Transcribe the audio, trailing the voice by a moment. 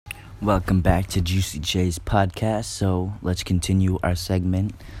Welcome back to Juicy J's podcast. So let's continue our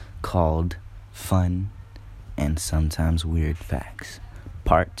segment called Fun and Sometimes Weird Facts.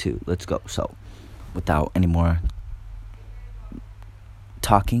 Part 2. Let's go. So without any more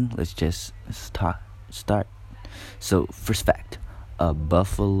talking, let's start. So first fact, a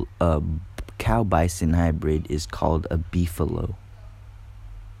cow bison hybrid is called a beefalo.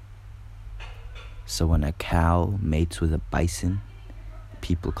 So when a cow mates with a bison,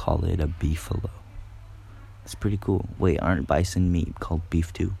 people call it a beefalo. It's pretty cool. Wait, aren't bison meat called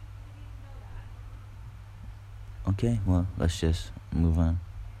beef too? Okay, well, let's just move on.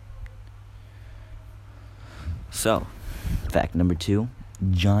 So, fact number 2.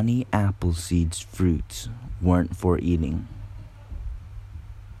 Johnny Appleseed's fruits weren't for eating.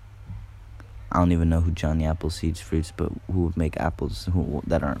 I don't even know who Johnny Appleseed's fruits, but who would make apples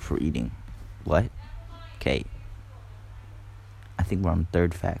that aren't for eating? What? Okay. I think we're on the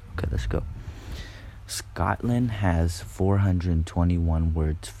third fact. Okay, let's go. Scotland has 421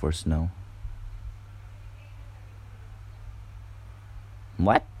 words for snow.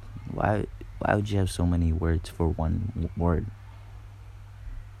 What? Why would you have so many words for one word?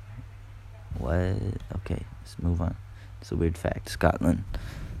 What? Okay, let's move on. It's a weird fact. Scotland.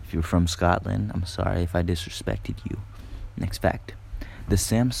 If you're from Scotland, I'm sorry if I disrespected you. Next fact. The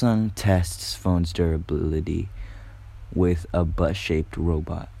Samsung tests phone's durability with a butt-shaped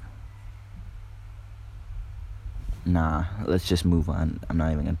robot. Nah, let's just move on. I'm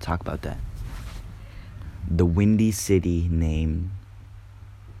not even going to talk about that. The Windy City name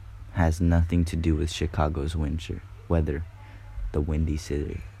has nothing to do with Chicago's weather. The Windy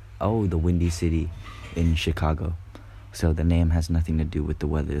City. Oh, the Windy City in Chicago. So the name has nothing to do with the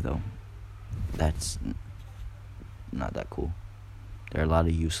weather, though. That's not that cool. There are a lot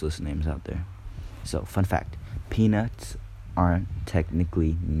of useless names out there. So, fun fact. Peanuts aren't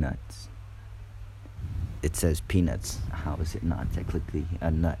technically nuts. It says peanuts. How is it not technically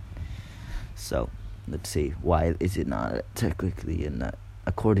a nut? So, let's see. Why is it not technically a nut?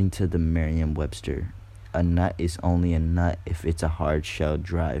 According to the Merriam-Webster, a nut is only a nut if it's a hard-shelled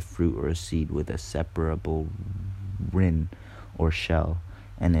dry fruit or a seed with a separable rind or shell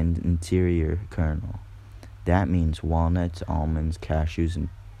and an interior kernel. That means walnuts, almonds, cashews, and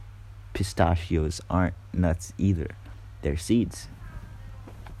pistachios aren't nuts either. They're seeds.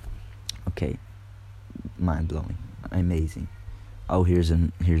 Okay. Mind-blowing. Amazing. Oh, here's a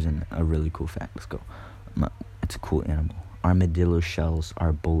really cool fact. Let's go. It's a cool animal. Armadillo shells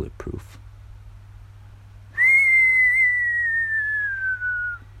are bulletproof.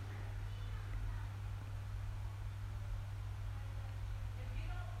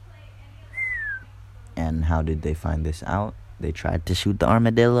 And how did they find this out? They tried to shoot the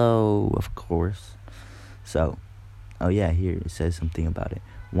armadillo, of course. So, oh yeah, here it says something about it.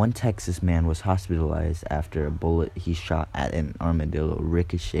 One Texas man was hospitalized after a bullet he shot at an armadillo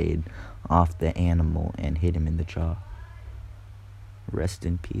ricocheted off the animal and hit him in the jaw. Rest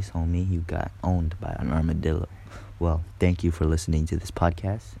in peace, homie. You got owned by an armadillo. Well, thank you for listening to this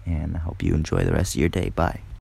podcast, and I hope you enjoy the rest of your day. Bye.